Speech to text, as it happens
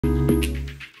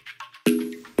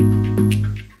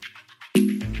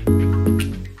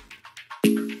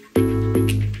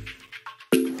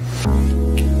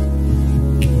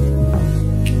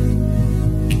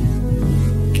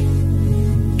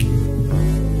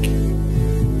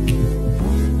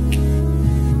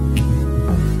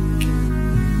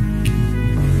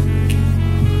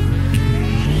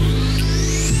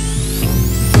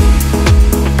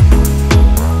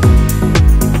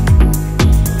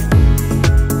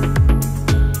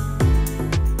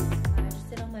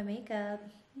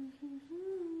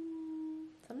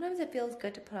it feels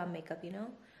good to put on makeup, you know?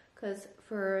 Because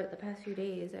for the past few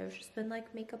days, I've just been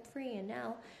like makeup free, and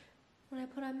now when I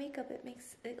put on makeup, it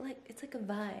makes it like, it's like a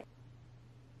vibe.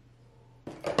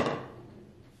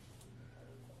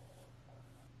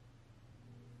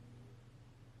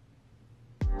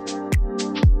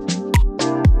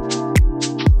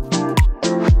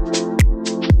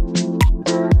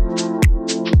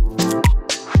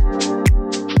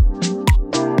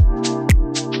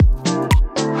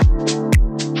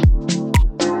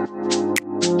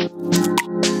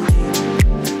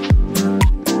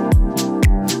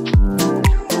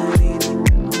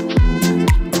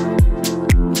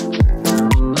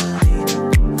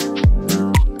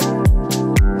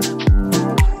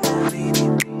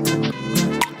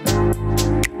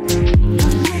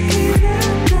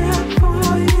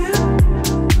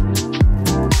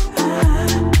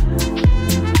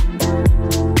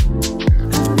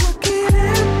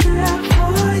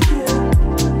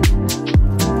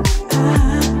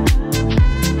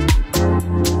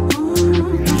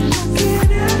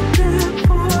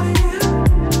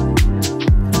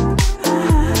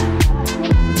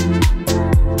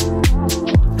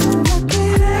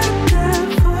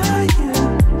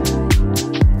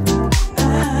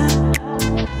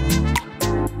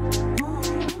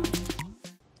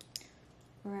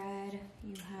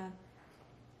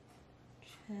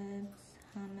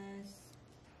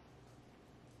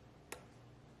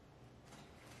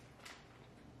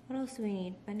 What else do we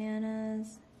need?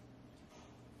 Bananas,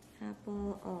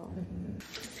 apple, oh.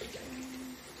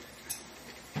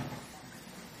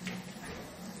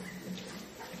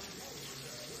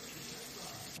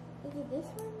 Is it this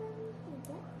one? Is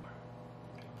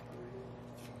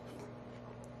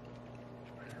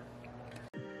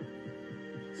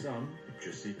that? Some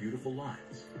just see beautiful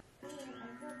lines.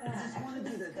 I just wanted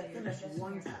you to finish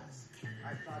one task.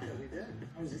 I thought that we did.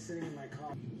 I was just sitting in my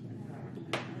car.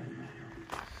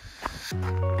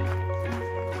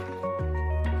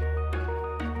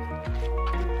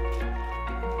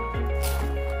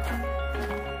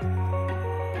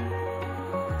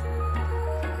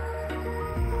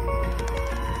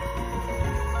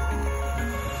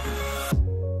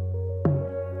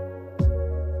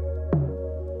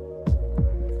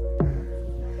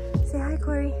 Say hi,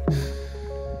 Corey.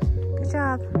 Good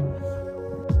job.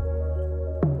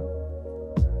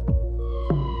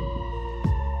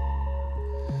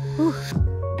 Ooh,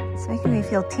 it's making me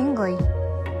feel tingly.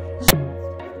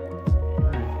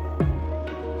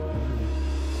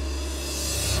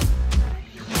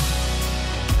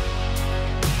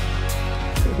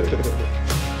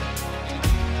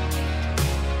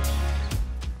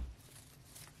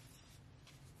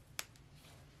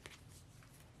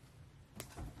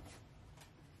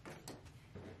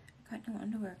 I got new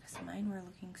underwear because mine were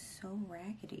looking so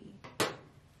raggedy.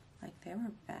 Like, they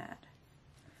were bad.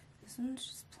 This one's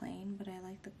just plain, but I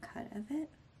like the cut of it.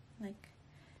 Like,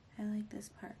 I like this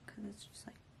part because it's just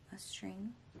like a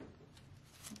string.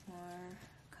 More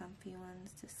comfy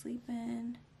ones to sleep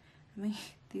in. I mean,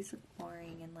 these look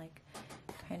boring and like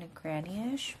kind of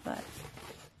granny-ish, but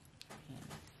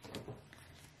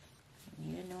I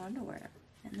need a new underwear.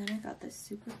 And then I got this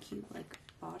super cute like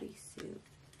bodysuit.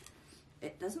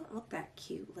 It doesn't look that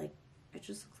cute, like it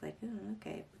just looks like, oh,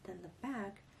 okay, but then the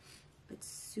back, it's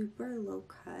super low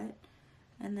cut,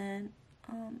 and then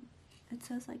it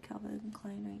says like Calvin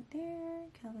Klein right there,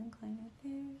 Calvin Klein right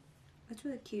there. It's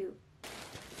really cute.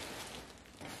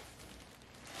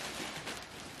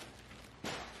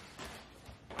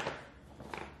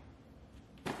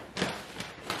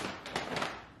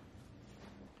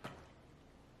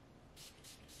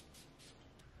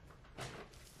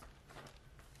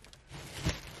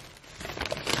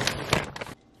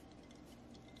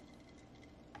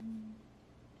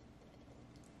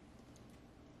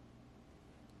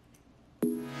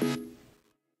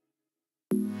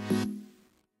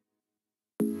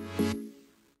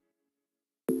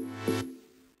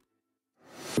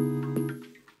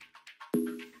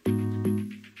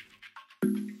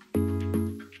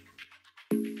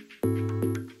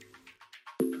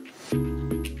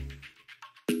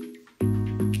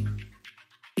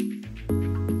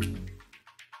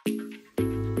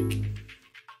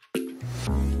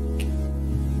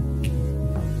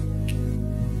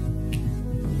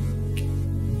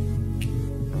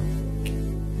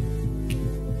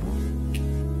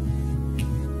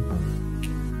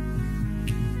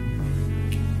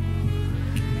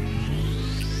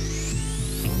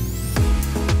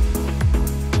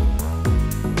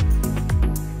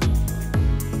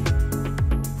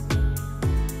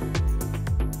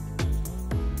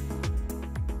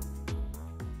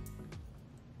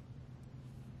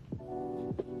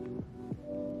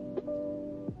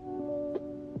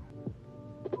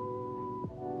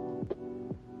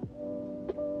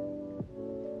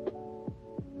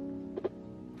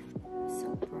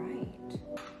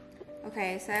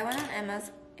 Okay, so I went on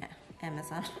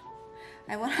Amazon.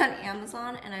 I went on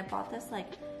Amazon and I bought this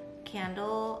like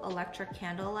electric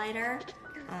candle lighter.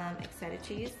 Excited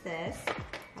to use this.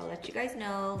 I'll let you guys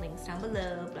know, links down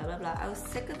below, blah, blah, blah. I was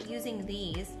sick of using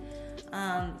these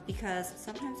because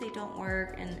sometimes they don't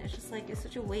work and it's just like, it's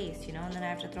such a waste, you know, and then I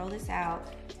have to throw this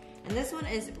out. And this one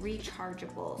is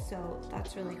rechargeable, so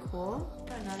that's really cool.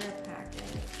 Another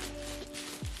package.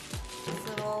 This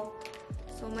little,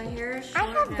 so my hair is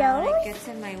short now and it gets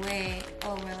in my way.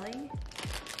 Oh, really?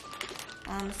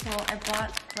 So I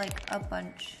bought like a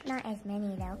bunch. Not as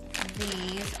many though. Of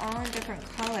these, all in different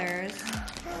colors.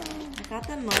 I got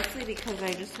them mostly because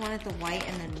I just wanted the white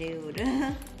and the nude.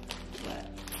 But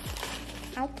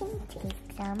I can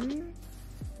take them.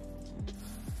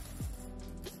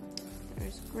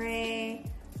 there's gray.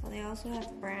 Well, they also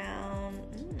have brown.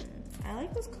 I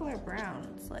like this color brown.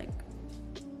 It's like,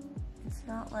 it's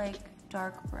not like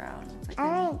dark brown. It's like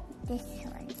I like this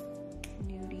one.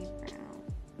 nudie brown.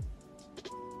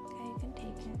 Okay, you can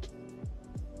take it.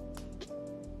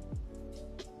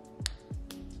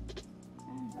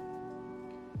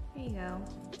 There you go.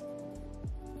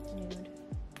 Nude.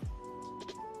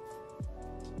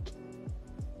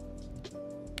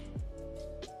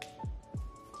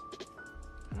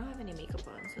 I don't have any makeup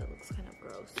on, so it looks kind of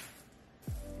gross.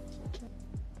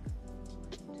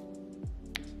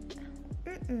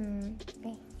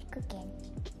 It's cooking.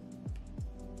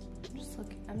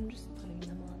 I'm just putting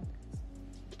them on.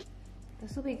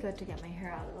 This will be good to get my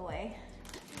hair out of the way.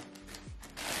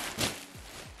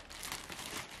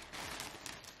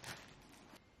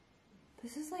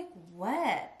 This is like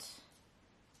wet.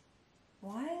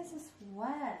 Why is this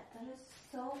wet? That is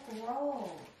so gross.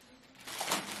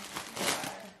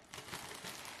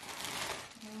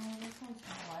 No, this one's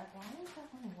not wet. Why is that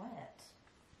one wet?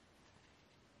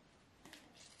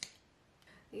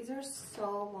 These are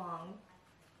so long.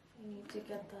 I need to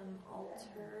get them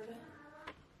altered.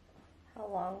 How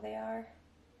long they are.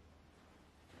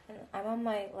 And I'm on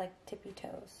my like tippy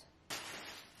toes.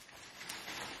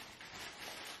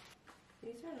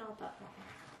 These are not that long.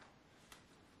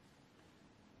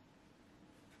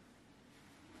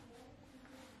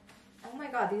 Oh my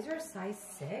god, these are a size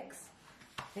 6?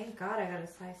 Thank god I got a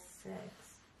size 6.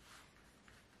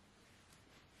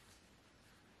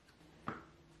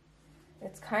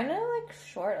 It's kind of like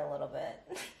short a little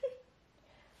bit.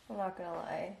 I'm not gonna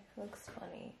lie. It looks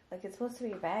funny. Like it's supposed to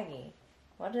be baggy.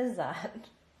 What is that?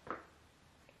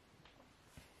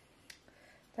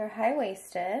 They're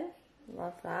high-waisted.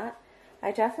 Love that.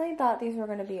 I definitely thought these were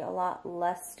gonna be a lot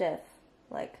less stiff.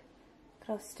 Like, look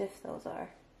how stiff those are.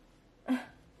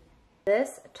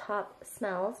 This top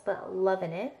smells, but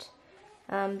loving it.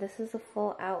 This is the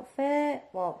full outfit.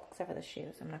 Well, except for the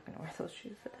shoes. I'm not gonna wear those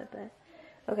shoes for that bit.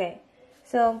 Okay.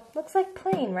 So, looks like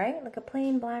plain, right? Like a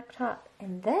plain black top.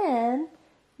 And then,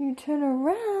 you turn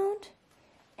around,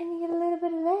 and you get a little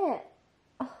bit of that.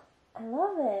 Oh, I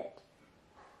love it.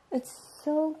 It's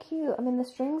so cute. I mean, the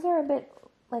strings are a bit,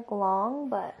 like, long,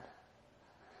 but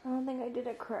I don't think I did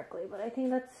it correctly. But I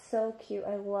think that's so cute.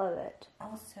 I love it.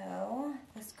 Also,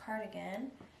 this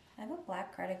cardigan. I have a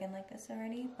black cardigan like this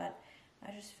already, but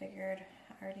I just figured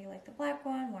I already like the black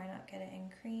one. Why not get it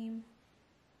in cream?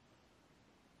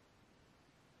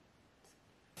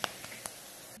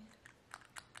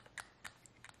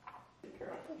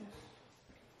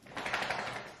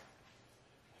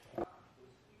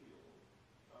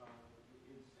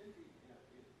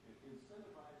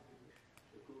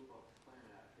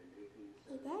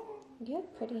 You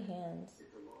have pretty hands.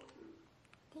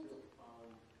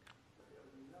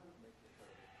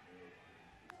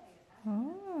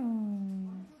 Oh,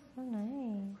 so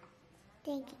nice.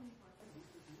 Thank you.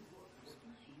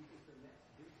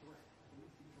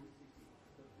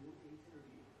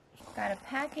 Got a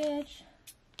package.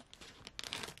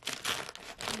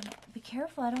 Be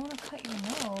careful, I don't want to cut your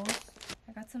nose.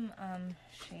 I got some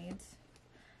shades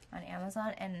on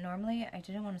Amazon, and normally I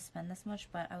didn't want to spend this much,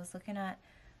 but I was looking at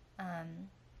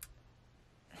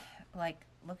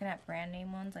brand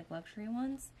name ones, like luxury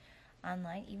ones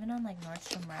online, even on like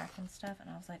Nordstrom Rack and stuff, and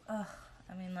I was like, ugh,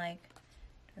 I mean, like,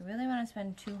 do I really want to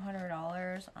spend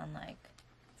 $200 on like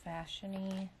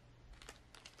fashion-y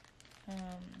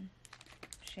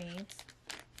shades?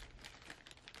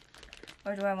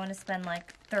 Or do I want to spend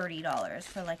like $30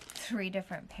 for like 3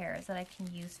 different pairs that I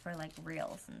can use for like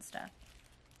reels and stuff?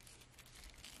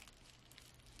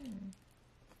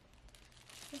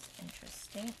 That's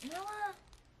interesting. Noah,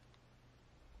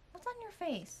 what's on your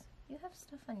face? You have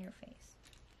stuff on your face.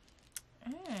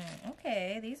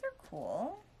 Okay, these are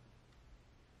cool.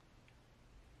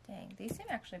 Dang, these seem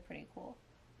actually pretty cool.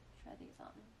 Try these on.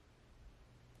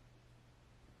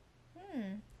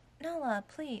 Nala,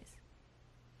 please.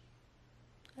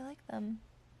 I like them.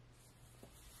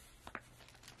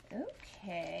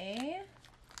 Okay.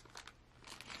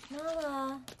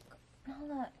 Nala,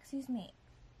 excuse me.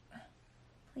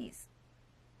 Please.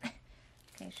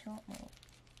 Okay, she won't move.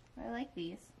 I like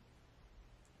these.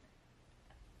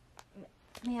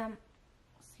 Ma'am,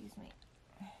 excuse me.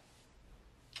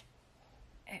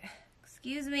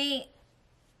 Excuse me.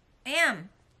 Ma'am.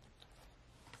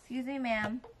 Excuse me,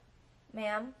 ma'am.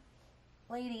 Ma'am.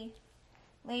 Lady.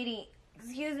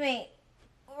 Excuse me.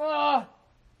 Ugh.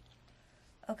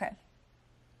 Okay.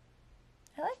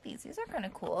 I like these. These are kind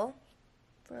of cool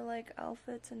for like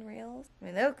outfits and reels. I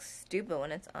mean, they look stupid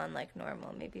when it's on like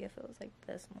normal. Maybe if it was like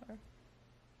this more.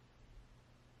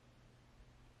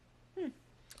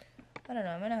 I don't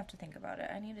know. I'm gonna have to think about it.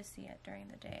 I need to see it during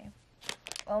the day.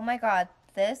 Oh my god.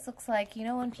 This looks like, you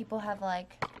know when people have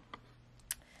like,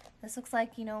 this looks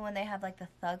like, you know when they have like the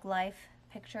thug life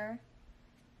picture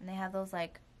and they have those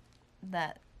like,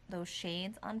 those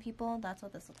shades on people? That's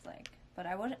what this looks like. But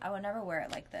I would never wear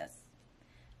it like this.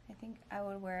 I think I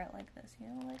would wear it like this, you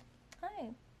know, like, hi,